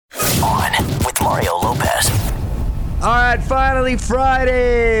All right, finally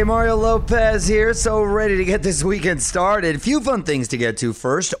Friday. Mario Lopez here, so ready to get this weekend started. A few fun things to get to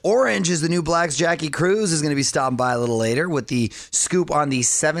first. Orange is the new Black's Jackie Cruz is going to be stopping by a little later with the scoop on the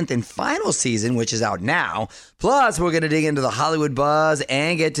 7th and final season, which is out now. Plus, we're going to dig into the Hollywood buzz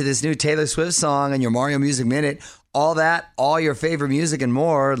and get to this new Taylor Swift song on your Mario Music Minute. All that, all your favorite music and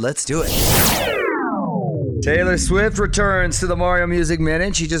more. Let's do it. Taylor Swift returns to the Mario Music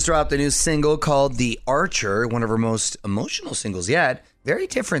Minute. She just dropped a new single called The Archer, one of her most emotional singles yet. Very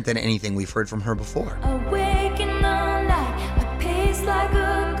different than anything we've heard from her before. Awake in the night, I pace like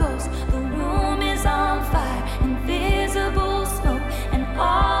a ghost. The room is on fire, invisible smoke, and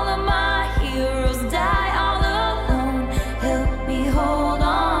all of my heroes die all alone. Help me hold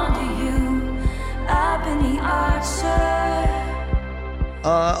on to you. I've been the archer.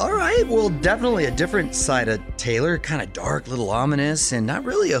 All right, well, definitely a different side of Taylor, kind of dark, little ominous, and not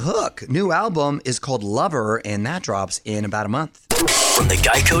really a hook. New album is called Lover, and that drops in about a month. From the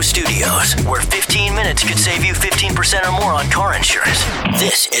Geico Studios, where 15 minutes could save you 15% or more on car insurance.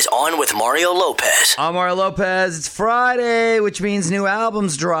 This is On with Mario Lopez. I'm Mario Lopez. It's Friday, which means new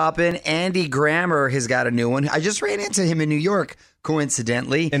albums dropping. Andy Grammer has got a new one. I just ran into him in New York,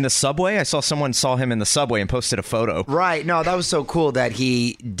 coincidentally. In the subway? I saw someone saw him in the subway and posted a photo. Right. No, that was so cool that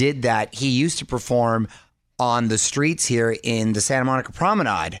he did that. He used to perform on the streets here in the Santa Monica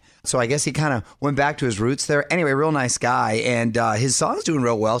Promenade. So I guess he kind of went back to his roots there. Anyway, real nice guy. And his song's doing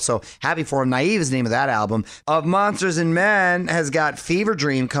real well. So happy for him. Naive is the name of that album. Of Monsters and Men has got Fever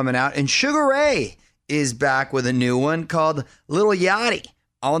Dream coming out. And Sugar Ray is back with a new one called Little Yachty.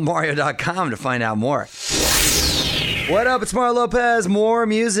 On Mario.com to find out more. What up? It's Mario Lopez. More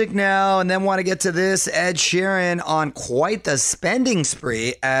music now, and then want to get to this. Ed Sheeran on quite the spending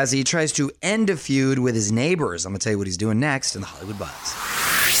spree as he tries to end a feud with his neighbors. I'm going to tell you what he's doing next in the Hollywood Buzz.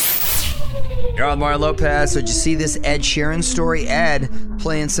 You're on Mario Lopez. So did you see this Ed Sheeran story? Ed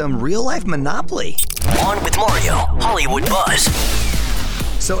playing some real-life Monopoly. On with Mario, Hollywood Buzz.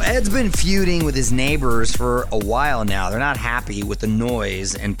 So Ed's been feuding with his neighbors for a while now. They're not happy with the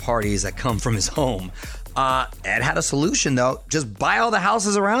noise and parties that come from his home. Ed had a solution, though. Just buy all the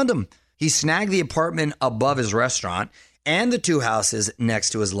houses around him. He snagged the apartment above his restaurant and the two houses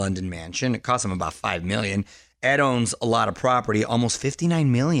next to his London mansion. It cost him about $5 million. Ed owns a lot of property, almost $59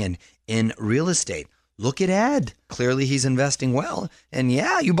 million in real estate. Look at Ed. Clearly he's investing well. And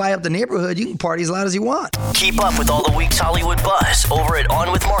yeah, you buy up the neighborhood, you can party as loud as you want. Keep up with all the week's Hollywood buzz over at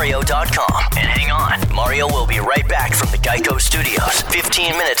OnWithMario.com. And hang on, Mario will be right back from the Geico Studios.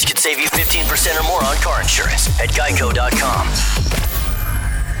 15 minutes could save you 15% or more on car insurance at Geico.com.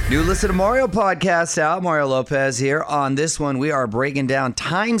 New Listen to Mario podcast out. Mario Lopez here. On this one, we are breaking down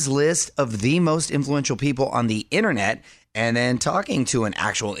Time's list of the most influential people on the internet and then talking to an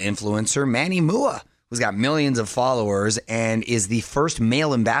actual influencer, Manny Mua, who's got millions of followers and is the first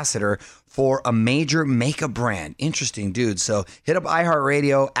male ambassador for a major makeup brand. Interesting dude. So hit up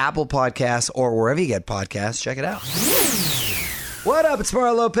iHeartRadio, Apple Podcasts, or wherever you get podcasts. Check it out. What up? It's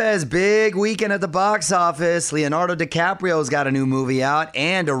Mario Lopez. Big weekend at the box office. Leonardo DiCaprio's got a new movie out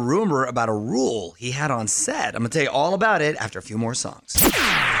and a rumor about a rule he had on set. I'm going to tell you all about it after a few more songs.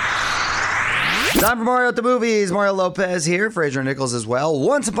 Time for Mario at the Movies. Mario Lopez here. Fraser Nichols as well.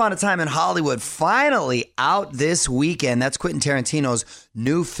 Once Upon a Time in Hollywood finally out this weekend. That's Quentin Tarantino's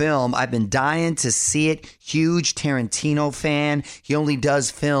new film. I've been dying to see it. Huge Tarantino fan. He only does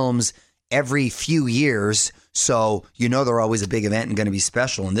films every few years, so you know they're always a big event and going to be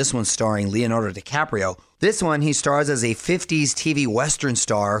special. And this one's starring Leonardo DiCaprio. This one, he stars as a 50s TV Western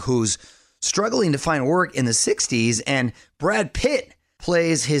star who's struggling to find work in the 60s, and Brad Pitt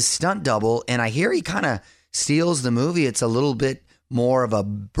plays his stunt double, and I hear he kind of steals the movie. It's a little bit more of a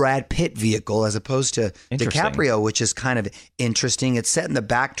Brad Pitt vehicle as opposed to DiCaprio, which is kind of interesting. It's set in the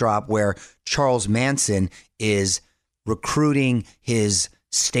backdrop where Charles Manson is recruiting his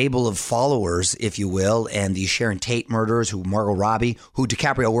stable of followers, if you will, and the Sharon Tate murders, who Margot Robbie, who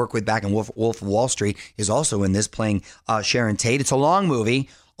DiCaprio worked with back in Wolf of Wall Street, is also in this playing Sharon Tate. It's a long movie,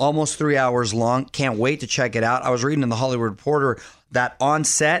 almost 3 hours long. Can't wait to check it out. I was reading in the Hollywood Reporter that on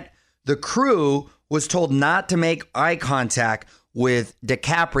set, the crew was told not to make eye contact with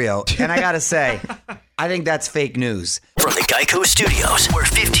DiCaprio. And I got to say, I think that's fake news. From the Geico Studios, where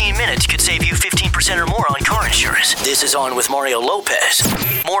 15 minutes could save you 15% or more on car insurance. This is On with Mario Lopez.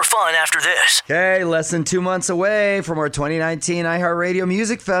 More fun after this. Okay, less than 2 months away from our 2019 iHeartRadio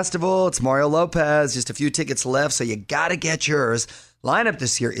Music Festival. It's Mario Lopez. Just a few tickets left, so you got to get yours. Lineup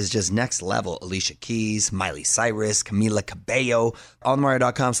this year is just next level. Alicia Keys, Miley Cyrus, Camila Cabello.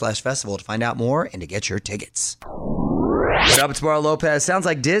 OnMario.com/festival to find out more and to get your tickets. What up, it's Mario Lopez. Sounds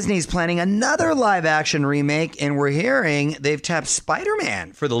like Disney's planning another live-action remake, and we're hearing they've tapped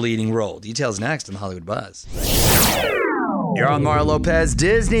Spider-Man for the leading role. Details next on the Hollywood Buzz. You're on Mario Lopez.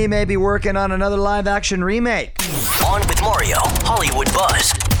 Disney may be working on another live-action remake. On with Mario, Hollywood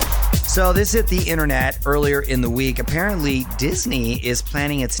Buzz. So this hit the internet earlier in the week. Apparently, Disney is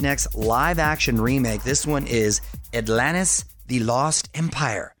planning its next live-action remake. This one is Atlantis: The Lost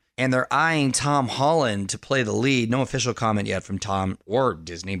Empire. And they're eyeing Tom Holland to play the lead. No official comment yet from Tom or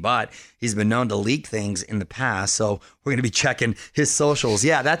Disney, but he's been known to leak things in the past. So we're going to be checking his socials.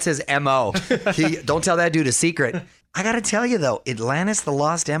 Yeah, that's his MO. Don't tell that dude a secret. I got to tell you, though, Atlantis: The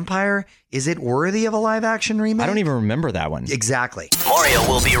Lost Empire, is it worthy of a live-action remake? I don't even remember that one. Exactly. Mario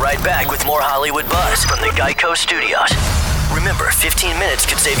will be right back with more Hollywood Buzz from the Geico Studios. Remember, 15 minutes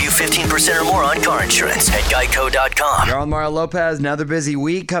could save you 15% or more on car insurance at geico.com. You're on Mario Lopez. Another busy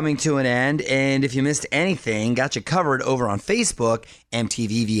week coming to an end. And if you missed anything, got you covered over on Facebook.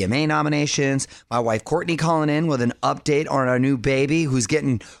 MTV VMA nominations. My wife Courtney calling in with an update on our new baby who's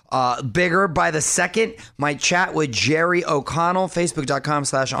getting bigger by the second. My chat with Jerry O'Connell.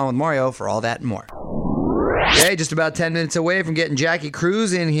 Facebook.com/OnWithMario for all that and more. Okay, just about 10 minutes away from getting Jackie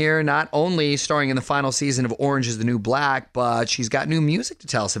Cruz in here, not only starring in the final season of Orange is the New Black, but she's got new music to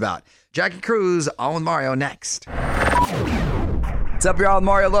tell us about. Jackie Cruz, On with Mario, next. What's up, y'all?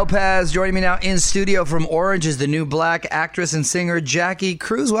 Mario Lopez joining me now in studio from Orange is the New Black, actress and singer Jackie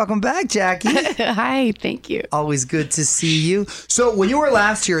Cruz. Welcome back, Jackie. Hi, thank you. Always good to see you. So when you were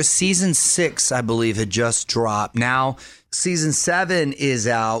last here, season 6, I believe, had just dropped. Now, season 7 is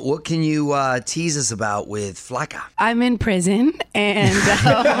out. What can you tease us about with Flaca? I'm in prison, and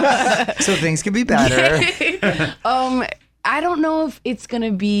So things can be better. I don't know if it's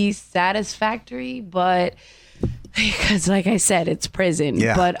gonna be satisfactory, but because, like I said, it's prison.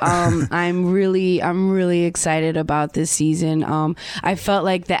 Yeah. But I'm really excited about this season. I felt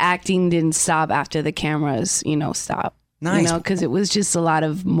like the acting didn't stop after the cameras, stopped. Nice. Because it was just a lot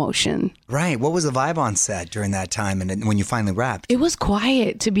of motion. Right. What was the vibe on set during that time and when you finally wrapped? It was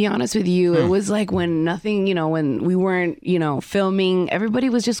quiet, to be honest with you. It was like when nothing, when we weren't, filming, everybody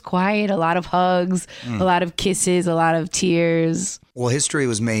was just quiet. A lot of hugs, a lot of kisses, a lot of tears. Well, history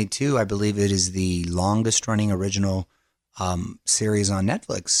was made too. I believe it is the longest running original series on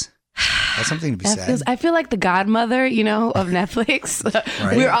Netflix. That's something to be said. I feel like the godmother, of Netflix.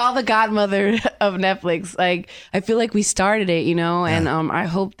 Right. We're all the godmother of Netflix. Like, I feel like we started it, and I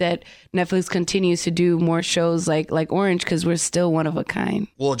hope that Netflix continues to do more shows like Orange, because we're still one of a kind.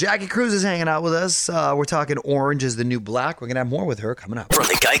 Well, Jackie Cruz is hanging out with us. We're talking Orange is the New Black. We're going to have more with her coming up. From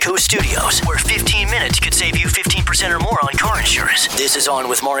the Geico Studios, where 15 minutes could save you 15% or more on car insurance. This is On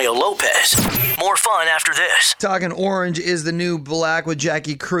with Mario Lopez. More fun after this. Talking Orange is the New Black with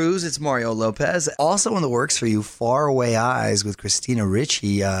Jackie Cruz. It's Mario Lopez. Also in the works for you, Faraway Eyes with Christina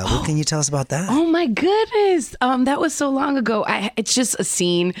Ricci. What can you tell us about that? Oh my goodness. That was so long ago. It's just a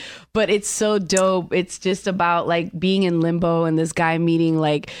scene, but it's so dope. It's just about like being in limbo and this guy meeting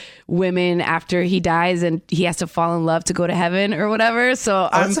like women after he dies and he has to fall in love to go to heaven or whatever. So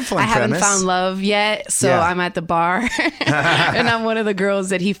that's a fun I haven't premise. found love yet. So Yeah. I'm at the bar and I'm one of the girls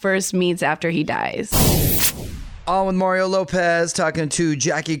that he first meets after he dies. On with Mario Lopez, talking to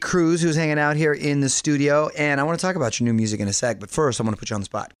Jackie Cruz, who's hanging out here in the studio. And I want to talk about your new music in a sec. But first, I want to put you on the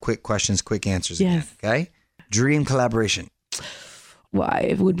spot. Quick questions, quick answers. Yes. Again, okay? Dream collaboration. Why,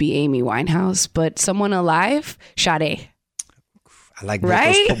 it would be Amy Winehouse, but someone alive, Sade. I like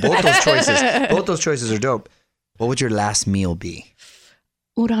Right? both those choices. Both those choices are dope. What would your last meal be?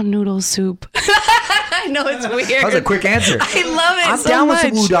 Udon noodle soup. I know it's weird. That was a quick answer. I love it I'm so down much.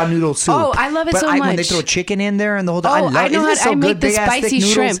 with some udon noodle soup. Oh, I love it so When much. they throw chicken in there and the whole Oh, I know isn't it how- so I make good? the Big-ass thick spicy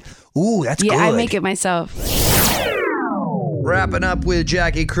noodles? shrimp. Ooh, that's Yeah, good. I make it myself. Wrapping up with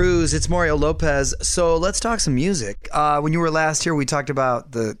Jackie Cruz, it's Mario Lopez. So let's talk some music. When you were last here, we talked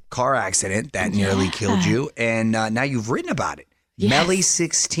about the car accident that nearly killed you, and now you've written about it. Yes. Melly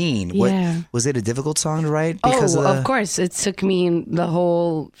 16. What, Yeah. was it a difficult song to write? Of course. It took me the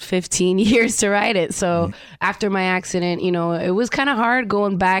whole 15 years to write it. So after my accident, it was kind of hard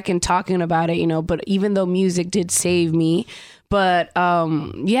going back and talking about it, but even though music did save me. But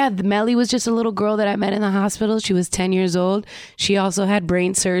Melly was just a little girl that I met in the hospital. She was 10 years old. She also had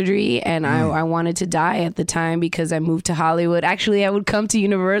brain surgery, and I wanted to die at the time because I moved to Hollywood. Actually, I would come to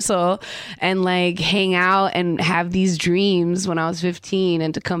Universal and like hang out and have these dreams when I was 15,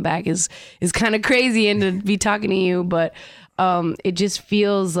 and to come back is kind of crazy, and to be talking to you. But it just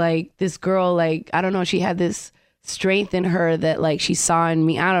feels like this girl, like, I don't know, she had this strength in her that like she saw in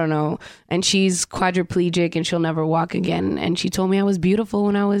me. I don't know. And she's quadriplegic and she'll never walk again. And she told me I was beautiful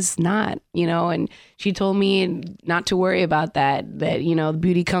when I was not, you know, and she told me not to worry about that, you know,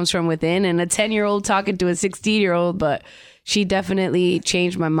 beauty comes from within. And a 10-year-old talking to a 16-year-old, but she definitely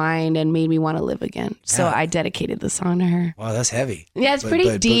changed my mind and made me want to live again. So I dedicated the song to her. Wow, that's heavy. Yeah, it's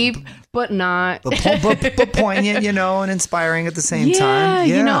pretty deep, but not. But poignant, you know, and inspiring at the same time.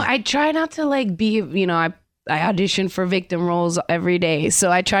 Yeah, you know, I try not to like be, you know, I audition for victim roles every day.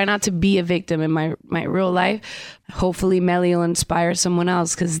 So I try not to be a victim in my real life. Hopefully Melly will inspire someone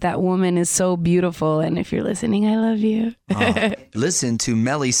else because that woman is so beautiful. And if you're listening, I love you. Listen to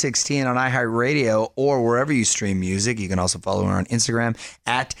Melly 16 on iHeartRadio or wherever you stream music. You can also follow her on Instagram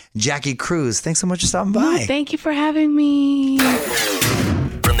at Jackie Cruz. Thanks so much for stopping by. Thank you for having me.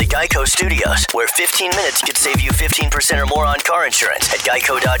 From the Geico Studios, where 15 minutes could save you 15% or more on car insurance at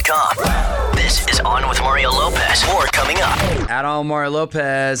geico.com. This is On with Mario Lopez. More coming up. At On Mario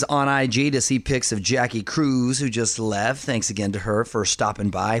Lopez on IG to see pics of Jackie Cruz, who just left. Thanks again to her for stopping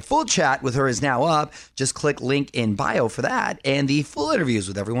by. Full chat with her is now up. Just click link in bio for that and the full interviews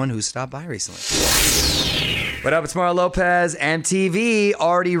with everyone who stopped by recently. What up, it's Mario Lopez. MTV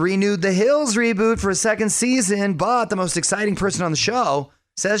already renewed The Hills reboot for a second season, but the most exciting person on the show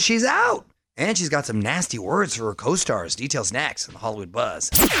says she's out. And she's got some nasty words for her co-stars. Details next on the Hollywood Buzz.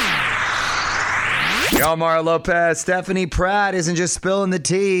 Yo, Mario Lopez. Stephanie Pratt isn't just spilling the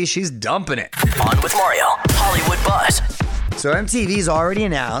tea, she's dumping it. On with Mario, Hollywood Buzz. So MTV's already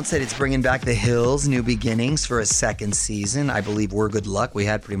announced that it's bringing back The Hills, New Beginnings for a second season. I believe We're Good Luck. We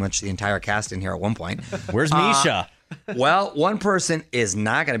had pretty much the entire cast in here at one point. Where's Misha? Well, one person is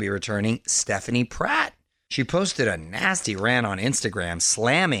not going to be returning, Stephanie Pratt. She posted a nasty rant on Instagram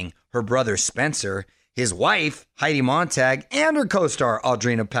slamming her brother Spencer, his wife Heidi Montag, and her co-star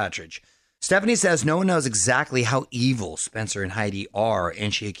Audrina Patridge. Stephanie says no one knows exactly how evil Spencer and Heidi are,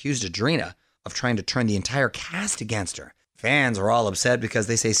 and she accused Audrina of trying to turn the entire cast against her. Fans are all upset because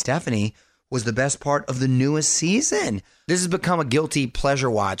they say Stephanie was the best part of the newest season. This has become a guilty pleasure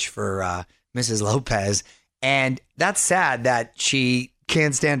watch for Mrs. Lopez, and that's sad that she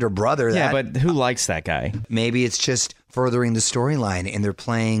can't stand her brother. Yeah, but who likes that guy? Maybe it's just furthering the storyline and they're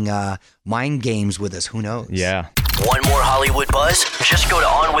playing mind games with us. Who knows? Yeah. Want more Hollywood Buzz? Just go to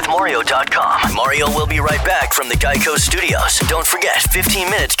onwithmario.com. Mario will be right back from the Geico Studios. Don't forget, 15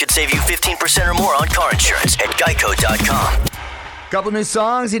 minutes could save you 15% or more on car insurance at geico.com. Couple new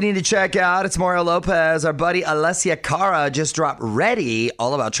songs you need to check out. It's Mario Lopez. Our buddy Alessia Cara just dropped Ready,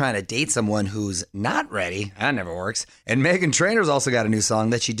 all about trying to date someone who's not ready. That never works. And Meghan Trainor's also got a new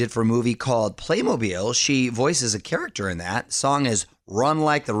song that she did for a movie called Playmobil. She voices a character in that. The song is Run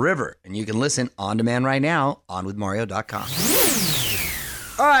Like the River, and you can listen on demand right now on onwithmario.com.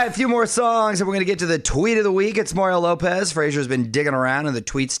 All right, a few more songs, and we're going to get to the tweet of the week. It's Mario Lopez. Fraser's been digging around in the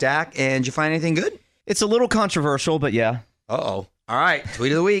tweet stack, and did you find anything good? It's a little controversial, but yeah. Uh-oh. All right,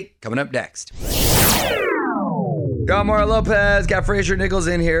 tweet of the week coming up next. Got Mario Lopez, got Fraser Nichols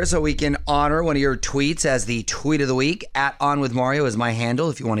in here so we can honor one of your tweets as the tweet of the week. At On With Mario is my handle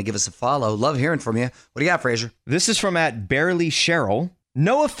if you want to give us a follow. Love hearing from you. What do you got, Fraser? This is from at Barely Cheryl.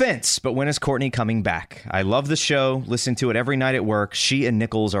 No offense, but when is Courtney coming back? I love the show. Listen to it every night at work. She and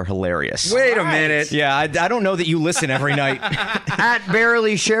Nichols are hilarious. Wait a minute. Yeah, I don't know that you listen every night. At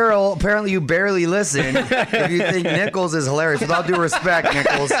Barely Cheryl, apparently you barely listen if you think Nichols is hilarious. With all due respect,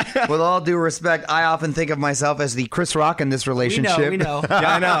 Nichols, with all due respect, I often think of myself as the Chris Rock in this relationship. We know.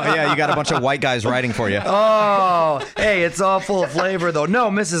 Yeah, I know. Yeah, you got a bunch of white guys writing for you. Oh, hey, it's all full of flavor, though. No,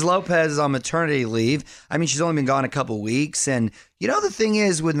 Mrs. Lopez is on maternity leave. I mean, she's only been gone a couple weeks, and you know, the thing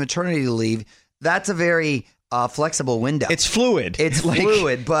is with maternity leave, that's a very flexible window. It's fluid. It's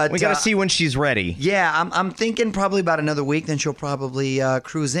fluid, but we got to see when she's ready. Yeah, I'm thinking probably about another week, then she'll probably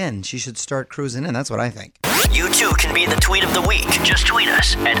cruise in. She should start cruising in. That's what I think. You too can be the tweet of the week. Just tweet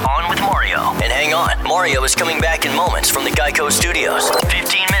us at On With Mario. And hang on, Mario is coming back in moments from the Geico Studios.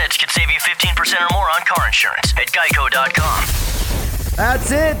 15 minutes could save you 15% or more on car insurance at geico.com.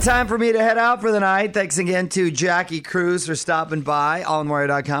 That's it. Time for me to head out for the night. Thanks again to Jackie Cruz for stopping by.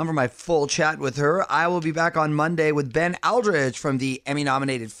 OnWithMario.com for my full chat with her. I will be back on Monday with Ben Aldridge from the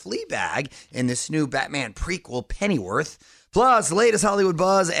Emmy-nominated Fleabag in this new Batman prequel, Pennyworth. Plus, latest Hollywood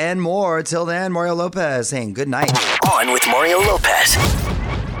buzz and more. Till then, Mario Lopez saying good night. On with Mario Lopez.